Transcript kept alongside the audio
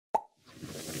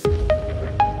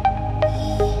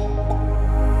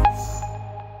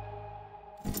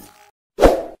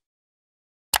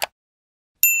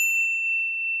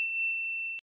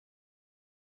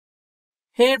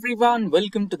Hey everyone,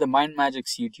 welcome to the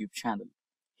MindMajix YouTube channel.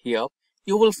 Here,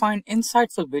 you will find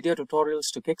insightful video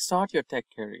tutorials to kickstart your tech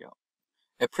career.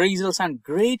 Appraisals and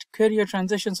great career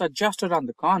transitions are just around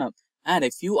the corner, and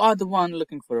if you are the one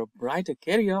looking for a brighter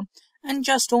career and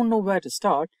just don't know where to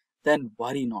start, then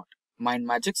worry not.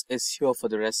 MindMajix is here for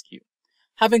the rescue.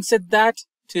 Having said that,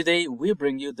 today we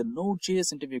bring you the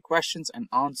Node.js interview questions and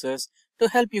answers to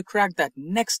help you crack that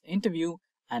next interview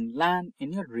and land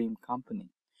in your dream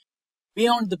company.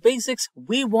 Beyond the basics,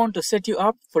 we want to set you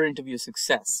up for interview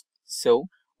success. So,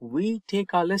 we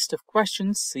take our list of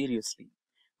questions seriously.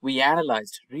 We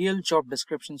analyzed real job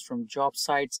descriptions from job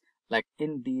sites like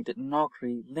Indeed,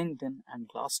 Naukri, LinkedIn, and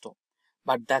Glassdoor.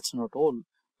 But that's not all.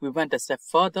 We went a step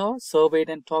further, surveyed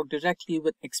and talked directly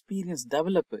with experienced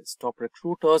developers, top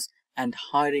recruiters, and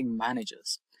hiring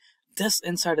managers. This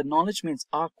insider knowledge means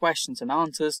our questions and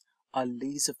answers are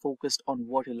laser focused on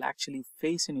what you'll actually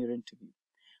face in your interview.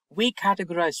 We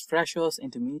categorized freshers,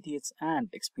 intermediates, and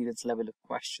experience level of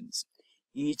questions.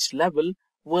 Each level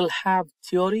will have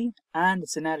theory and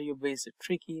scenario-based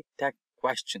tricky tech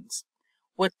questions.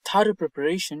 With thorough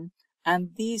preparation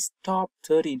and these top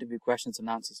 30 interview questions and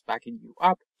answers backing you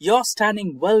up, you're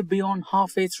standing well beyond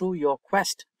halfway through your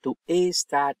quest to ace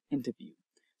that interview.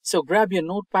 So grab your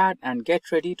notepad and get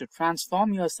ready to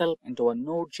transform yourself into a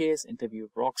Node.js interview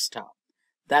rockstar.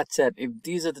 That said, if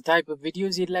these are the type of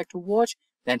videos you'd like to watch,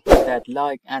 then hit that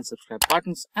like and subscribe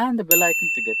buttons and the bell icon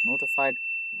to get notified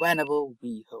whenever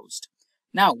we host.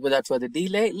 Now, without further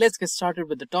delay, let's get started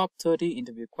with the top 30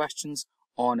 interview questions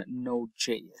on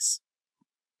Node.js.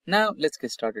 Now, let's get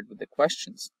started with the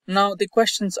questions. Now, the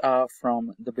questions are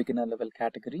from the beginner level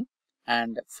category,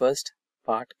 and first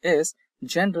part is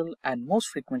general and most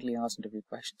frequently asked interview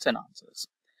questions and answers.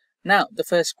 Now, the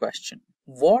first question,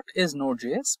 what is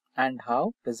Node.js and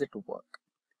how does it work?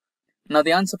 Now,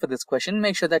 the answer for this question,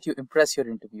 make sure that you impress your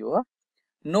interviewer.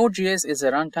 Node.js is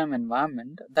a runtime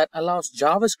environment that allows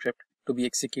JavaScript to be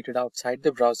executed outside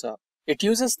the browser. It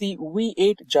uses the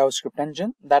V8 JavaScript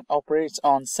engine that operates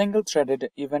on single-threaded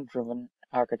event-driven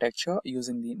architecture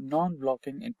using the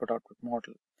non-blocking input-output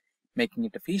model, making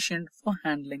it efficient for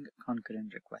handling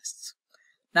concurrent requests.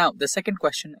 Now, the second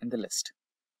question in the list.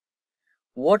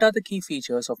 What are the key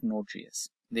features of Node.js?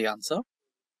 The answer: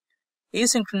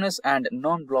 asynchronous and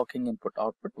non-blocking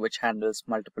input-output, which handles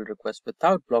multiple requests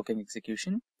without blocking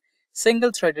execution.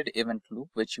 Single-threaded event loop,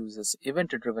 which uses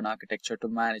event-driven architecture to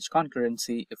manage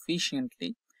concurrency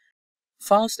efficiently.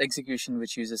 Fast execution,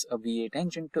 which uses a V8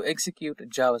 engine to execute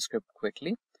JavaScript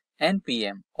quickly.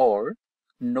 NPM or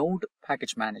Node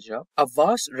Package Manager, a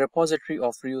vast repository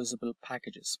of reusable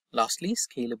packages. Lastly,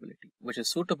 scalability, which is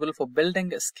suitable for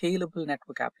building scalable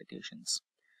network applications.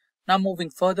 Now, moving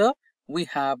further, we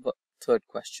have third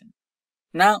question.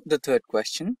 Now, the third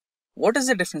question, what is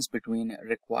the difference between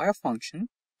require function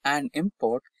and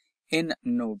import in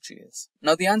Node.js?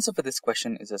 Now, the answer for this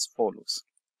question is as follows.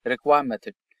 Require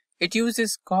method, it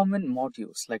uses common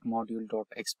modules like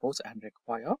module.expose and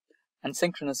require and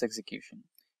synchronous execution.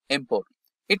 Import,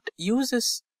 it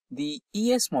uses the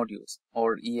ES modules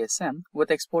or ESM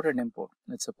with export and import.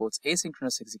 It supports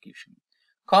asynchronous execution.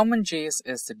 CommonJS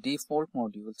is the default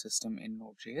module system in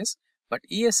Node.js, but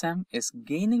ESM is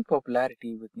gaining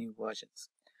popularity with new versions.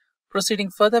 Proceeding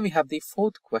further, we have the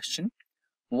fourth question.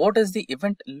 What is the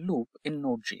event loop in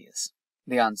Node.js?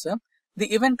 The answer,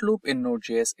 the event loop in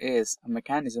Node.js is a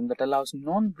mechanism that allows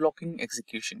non-blocking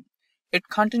execution. It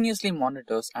continuously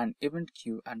monitors an event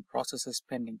queue and processes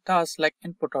pending tasks like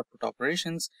input-output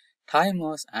operations,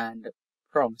 timers, and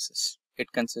promises.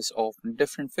 It consists of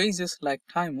different phases like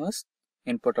timers,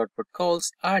 input-output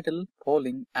calls, idle,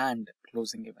 polling, and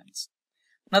closing events.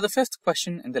 Now, the fifth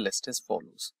question in the list is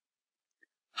follows.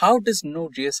 How does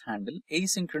Node.js handle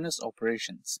asynchronous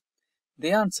operations?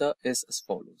 The answer is as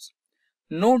follows.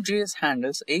 Node.js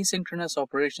handles asynchronous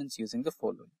operations using the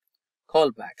following.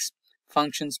 Callbacks,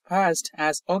 functions passed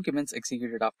as arguments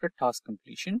executed after task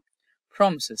completion.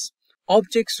 Promises,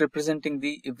 objects representing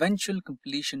the eventual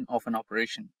completion of an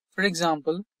operation. For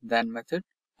example, then method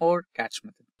or catch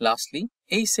method. Lastly,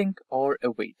 async or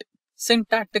await.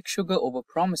 Syntactic sugar over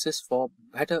promises for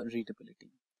better readability.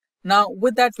 Now,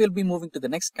 with that, we'll be moving to the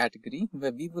next category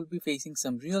where we will be facing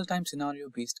some real-time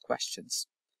scenario-based questions.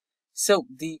 So,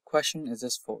 the question is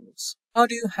as follows. How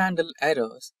do you handle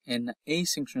errors in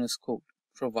asynchronous code?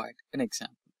 Provide an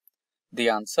example. The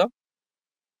answer,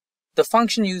 the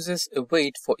function uses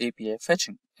await for API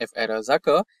fetching. If errors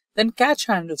occur, then catch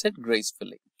handles it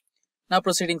gracefully. Now,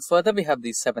 proceeding further, we have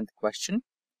the seventh question.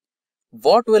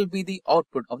 What will be the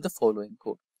output of the following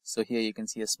code? So here you can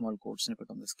see a small code snippet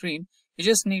on the screen. You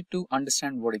just need to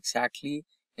understand what exactly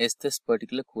is this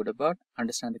particular code about,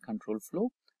 understand the control flow,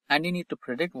 and you need to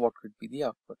predict what could be the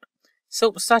output.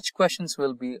 So such questions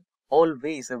will be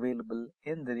always available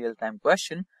in the real-time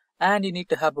question, and you need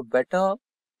to have a better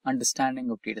understanding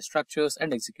of data structures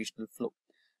and executional flow.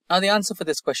 Now the answer for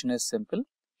this question is simple.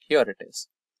 Here it is.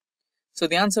 So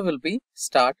the answer will be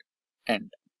start,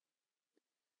 end.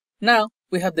 Now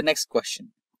we have the next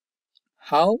question.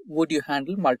 How would you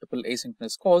handle multiple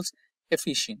asynchronous calls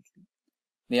efficiently?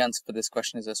 The answer for this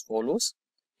question is as follows.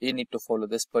 You need to follow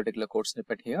this particular code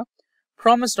snippet here.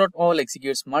 Promise.all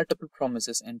executes multiple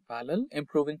promises in parallel,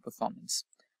 improving performance.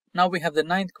 Now we have the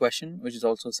ninth question, which is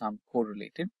also some code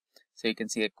related. So you can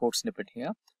see a code snippet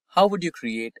here. How would you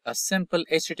create a simple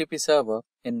HTTP server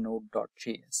in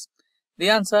Node.js? The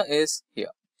answer is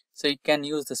here. So you can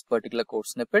use this particular code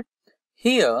snippet.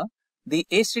 Here, the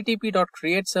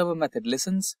http.createServer method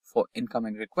listens for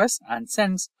incoming requests and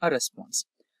sends a response.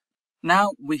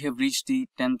 Now we have reached the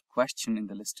 10th question in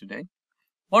the list today.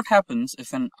 What happens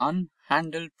if an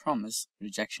unhandled promise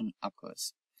rejection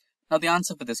occurs? Now the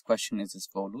answer for this question is as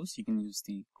follows. You can use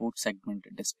the code segment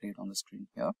displayed on the screen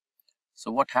here. So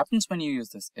what happens when you use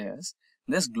this is,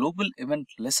 this global event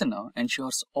listener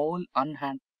ensures all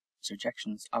unhandled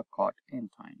rejections are caught in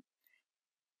time.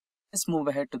 Let's move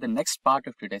ahead to the next part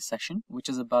of today's session, which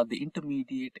is about the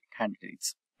intermediate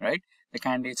candidates, right? The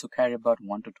candidates who carry about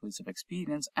 1 to 2 years of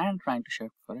experience and trying to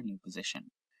shift for a new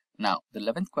position. Now, the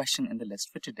 11th question in the list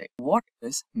for today. What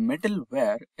is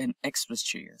middleware in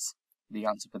Express.js? The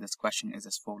answer for this question is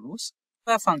as follows.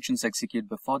 Middleware functions execute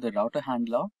before the router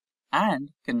handler and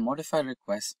can modify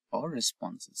requests or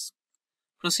responses.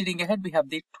 Proceeding ahead, we have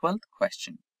the 12th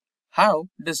question. How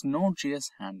does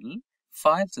Node.js handle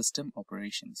file system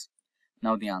operations?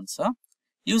 Now the answer,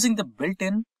 using the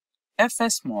built-in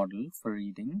FS model for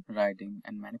reading, writing,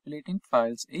 and manipulating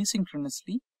files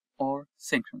asynchronously or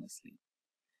synchronously.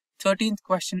 13th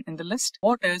question in the list.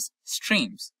 What is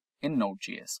streams in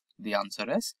Node.js? The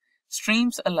answer is,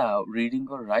 streams allow reading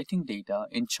or writing data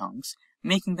in chunks,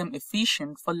 making them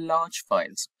efficient for large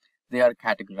files. They are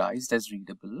categorized as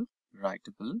readable,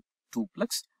 writable,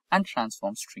 duplex, and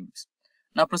transform streams.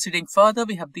 Now proceeding further,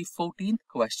 we have the 14th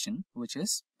question, which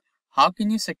is, how can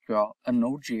you secure a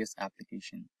Node.js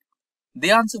application?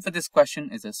 The answer for this question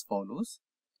is as follows.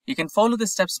 You can follow the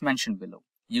steps mentioned below.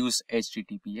 Use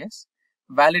HTTPS,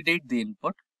 validate the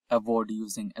input, avoid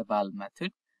using eval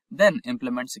method, then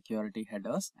implement security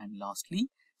headers, and lastly,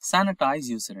 sanitize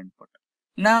user input.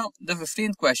 Now, the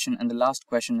 15th question and the last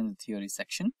question in the theory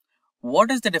section.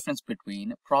 What is the difference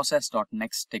between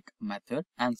process.nextTick method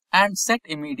and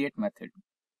setImmediate method?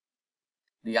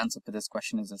 The answer for this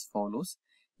question is as follows.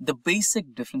 The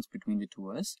basic difference between the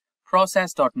two is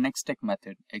process.nextTick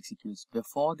method executes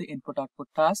before the input-output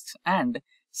tasks and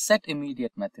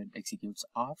setImmediate method executes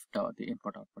after the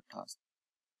input-output task.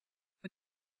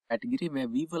 Category where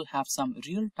we will have some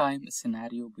real-time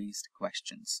scenario-based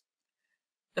questions.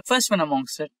 The first one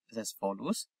amongst it is as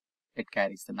follows. It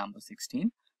carries the number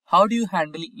 16. How do you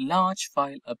handle large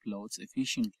file uploads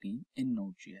efficiently in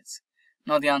Node.js?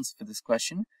 Now the answer for this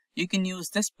question, you can use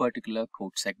this particular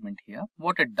code segment here.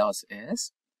 What it does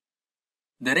is,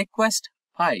 the request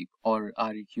pipe or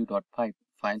req.pipe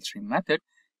file stream method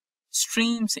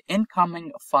streams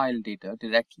incoming file data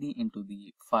directly into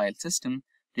the file system,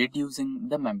 reducing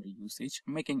the memory usage,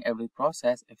 making every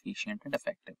process efficient and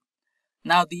effective.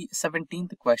 Now the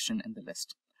 17th question in the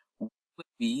list. What would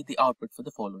be the output for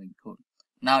the following code?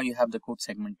 Now you have the code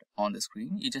segment on the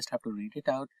screen. You just have to read it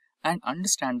out and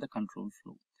understand the control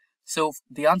flow. So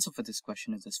the answer for this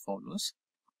question is as follows.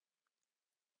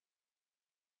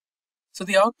 So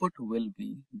the output will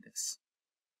be this.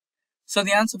 So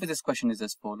the answer for this question is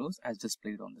as follows, as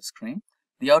displayed on the screen.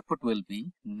 The output will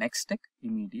be nextTick,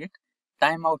 immediate,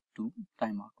 timeout 2,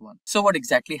 timeout 1. So what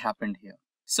exactly happened here?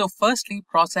 So firstly,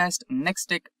 processed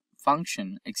nextTick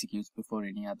function executes before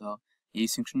any other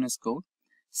asynchronous code.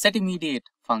 SetImmediate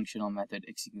function or method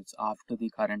executes after the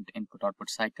current input-output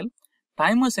cycle.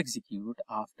 Timers execute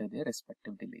after their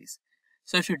respective delays.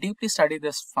 So if you deeply study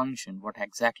this function, what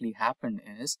exactly happened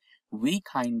is we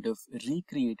kind of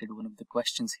recreated one of the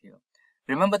questions here.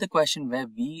 Remember the question where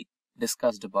we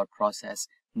discussed about process,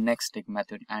 nextTick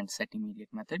method, and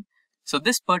setImmediate method? So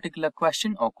this particular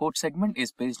question or code segment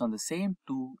is based on the same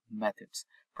two methods,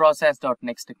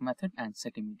 process.nextTick method and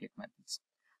setImmediate methods.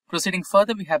 Proceeding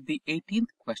further, we have the 18th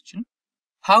question.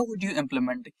 How would you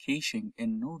implement caching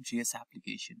in Node.js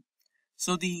application?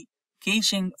 So the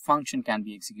caching function can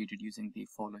be executed using the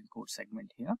following code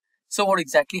segment here. So what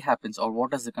exactly happens, or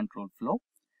what is the control flow?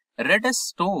 Redis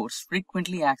stores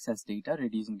frequently accessed data,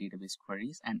 reducing database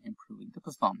queries and improving the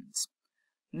performance.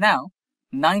 Now,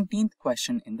 19th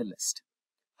question in the list.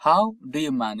 How do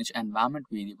you manage environment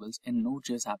variables in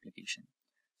Node.js application?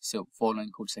 So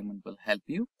following code segment will help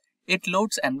you. It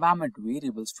loads environment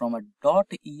variables from a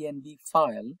 .env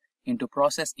file into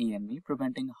process.env,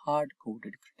 preventing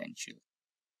hard-coded credentials.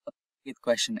 8th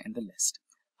question in the list.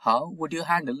 How would you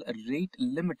handle a rate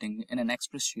limiting in an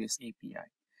Express.js API?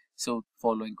 So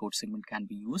following code segment can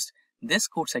be used. This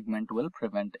code segment will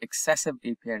prevent excessive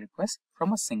API requests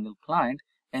from a single client,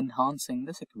 enhancing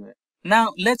the security.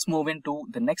 Now let's move into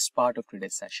the next part of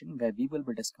today's session, where we will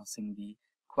be discussing the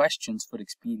questions for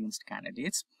experienced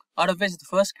candidates, out of which the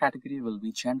first category will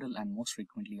be general and most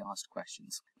frequently asked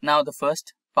questions. Now the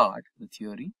first part, the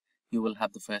theory, you will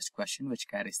have the first question which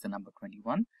carries the number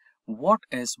 21. What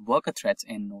is worker threads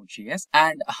in Node.js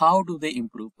and how do they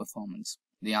improve performance?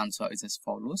 The answer is as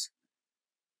follows.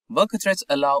 Worker threads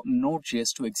allow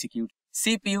Node.js to execute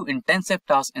CPU-intensive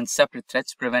tasks in separate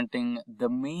threads, preventing the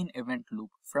main event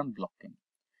loop from blocking.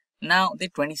 Now the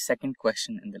 22nd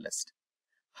question in the list.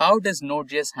 How does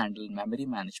Node.js handle memory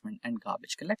management and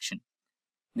garbage collection?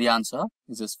 The answer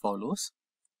is as follows.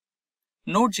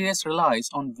 Node.js relies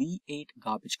on V8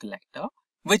 garbage collector,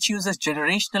 which uses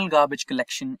generational garbage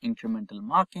collection, incremental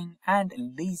marking, and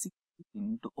lazy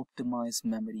looping to optimize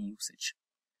memory usage.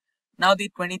 Now the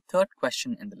 23rd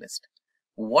question in the list.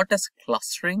 What is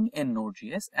clustering in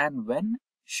Node.js and when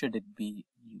should it be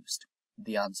used?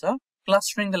 The answer.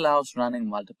 Clustering allows running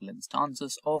multiple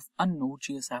instances of a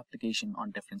Node.js application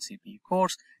on different CPU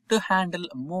cores to handle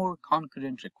more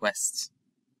concurrent requests.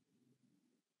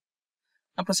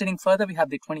 Now proceeding further, we have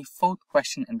the 24th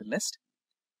question in the list.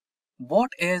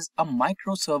 What is a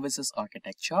microservices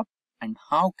architecture and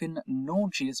how can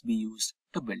Node.js be used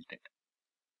to build it?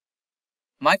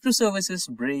 Microservices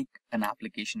break an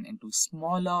application into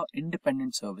smaller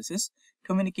independent services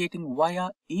communicating via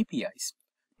APIs.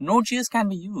 Node.js can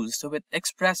be used with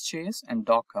Express.js and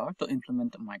Docker to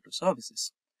implement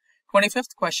microservices.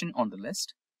 25th question on the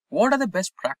list. What are the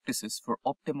best practices for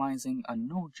optimizing a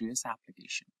Node.js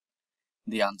application?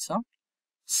 The answer.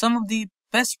 Some of the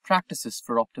best practices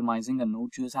for optimizing a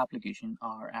Node.js application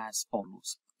are as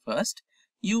follows. First,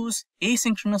 use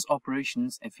asynchronous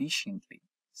operations efficiently.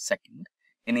 Second,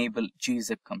 enable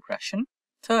gzip compression.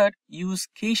 Third, use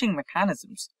caching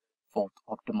mechanisms. Fourth,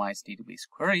 optimize database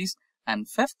queries. And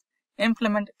fifth,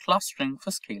 implement clustering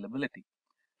for scalability.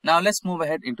 Now let's move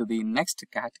ahead into the next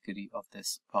category of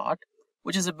this part,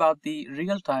 which is about the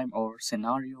real-time or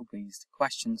scenario-based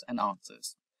questions and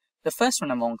answers. The first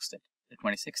one amongst it, the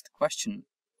 26th question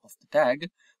of the tag,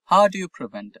 how do you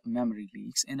prevent memory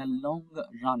leaks in a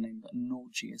long-running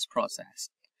Node.js process?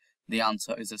 The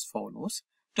answer is as follows.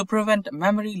 To prevent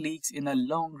memory leaks in a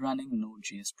long-running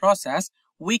Node.js process,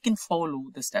 we can follow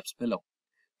the steps below.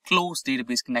 Close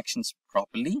database connections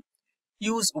properly,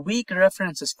 use weak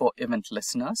references for event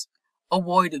listeners,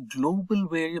 avoid global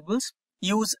variables,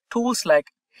 use tools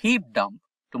like heap dump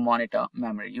to monitor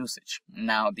memory usage.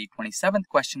 Now the 27th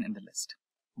question in the list.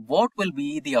 What will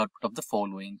be the output of the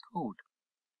following code?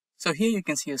 So here you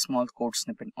can see a small code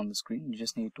snippet on the screen. You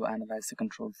just need to analyze the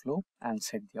control flow and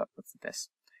set the output for this.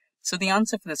 So the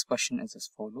answer for this question is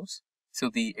as follows. So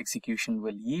the execution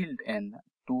will yield in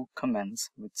two comments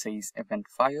which says event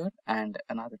fired and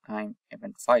another time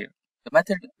event fired. The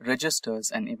method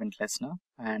registers an event listener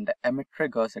and emit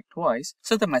triggers it twice,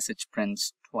 so the message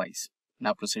prints twice.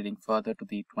 Now proceeding further to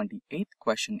the 28th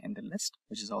question in the list,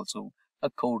 which is also a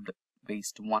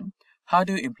code-based one. How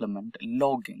do you implement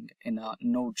logging in a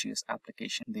Node.js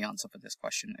application? The answer for this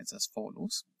question is as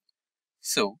follows.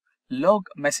 So log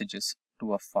messages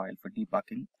to a file for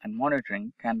debugging and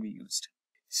monitoring can be used.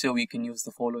 So we can use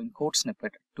the following code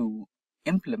snippet to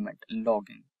implement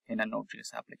logging in a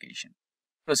Node.js application.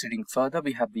 Proceeding further,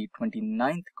 we have the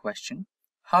 29th question.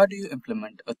 How do you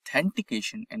implement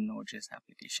authentication in Node.js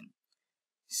application?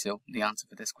 So the answer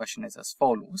for this question is as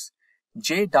follows.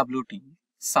 JWT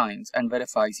signs and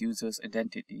verifies user's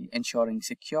identity, ensuring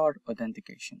secure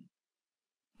authentication.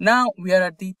 Now we are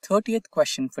at the 30th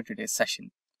question for today's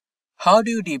session. How do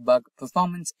you debug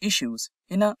performance issues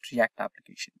in a React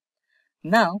application?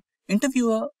 Now,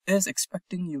 interviewer is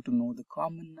expecting you to know the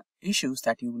common issues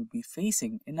that you will be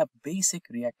facing in a basic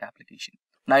React application.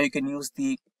 Now you can use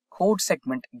the code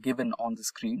segment given on the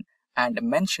screen and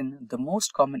mention the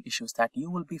most common issues that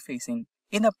you will be facing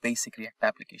in a basic React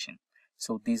application.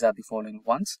 So these are the following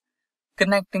ones.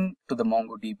 Connecting to the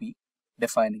MongoDB,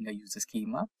 defining a user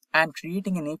schema, and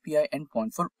creating an API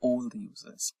endpoint for all the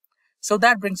users. So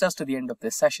that brings us to the end of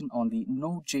this session on the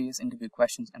Node.js interview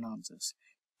questions and answers.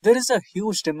 There is a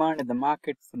huge demand in the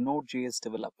market for Node.js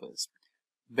developers.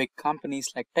 Big companies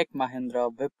like Tech Mahindra,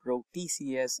 Wipro,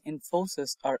 TCS,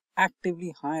 Infosys are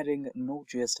actively hiring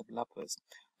Node.js developers.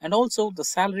 And also, the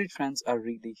salary trends are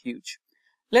really huge.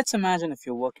 Let's imagine if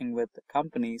you're working with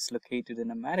companies located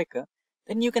in America,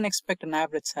 then you can expect an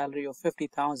average salary of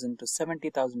 $50,000 to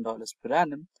 $70,000 per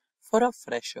annum for a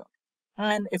fresher.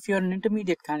 And if you're an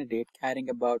intermediate candidate carrying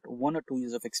about 1 or 2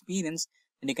 years of experience,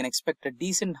 then you can expect a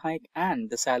decent hike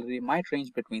and the salary might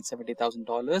range between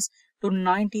 $70,000 to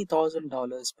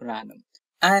 $90,000 per annum.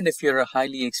 And if you're a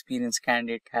highly experienced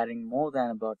candidate carrying more than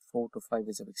about 4 to 5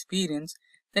 years of experience,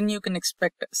 then you can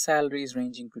expect salaries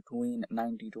ranging between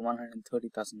 $90,000 to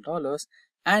 $130,000,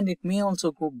 and it may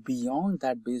also go beyond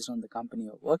that based on the company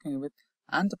you're working with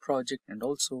and the project, and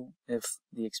also if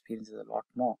the experience is a lot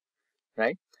more,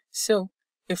 right? So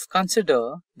if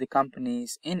consider the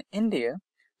companies in India,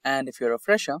 and if you're a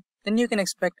fresher, then you can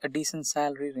expect a decent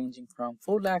salary ranging from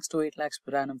 4 lakhs to 8 lakhs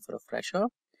per annum for a fresher.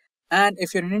 And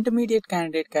if you're an intermediate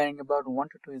candidate carrying about 1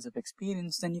 to 2 years of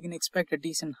experience, then you can expect a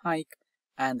decent hike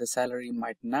and the salary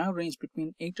might now range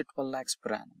between 8 to 12 lakhs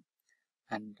per annum.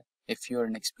 And if you're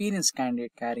an experienced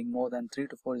candidate carrying more than 3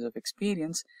 to 4 years of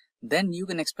experience, then you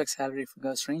can expect salary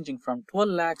figures ranging from 12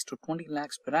 lakhs to 20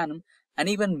 lakhs per annum and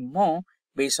even more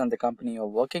based on the company you're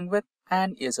working with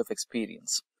and years of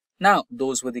experience. Now,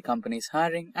 those were the companies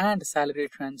hiring and salary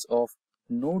trends of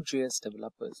Node.js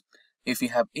developers. If you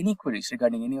have any queries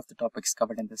regarding any of the topics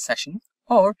covered in this session,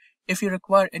 or if you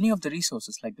require any of the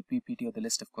resources like the PPT or the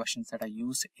list of questions that are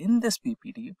used in this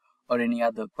PPT, or any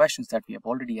other questions that we have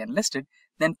already enlisted,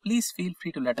 then please feel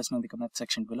free to let us know in the comment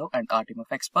section below, and our team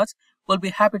of experts will be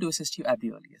happy to assist you at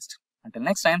the earliest. Until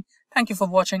next time, thank you for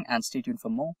watching and stay tuned for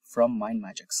more from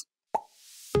MindMajix.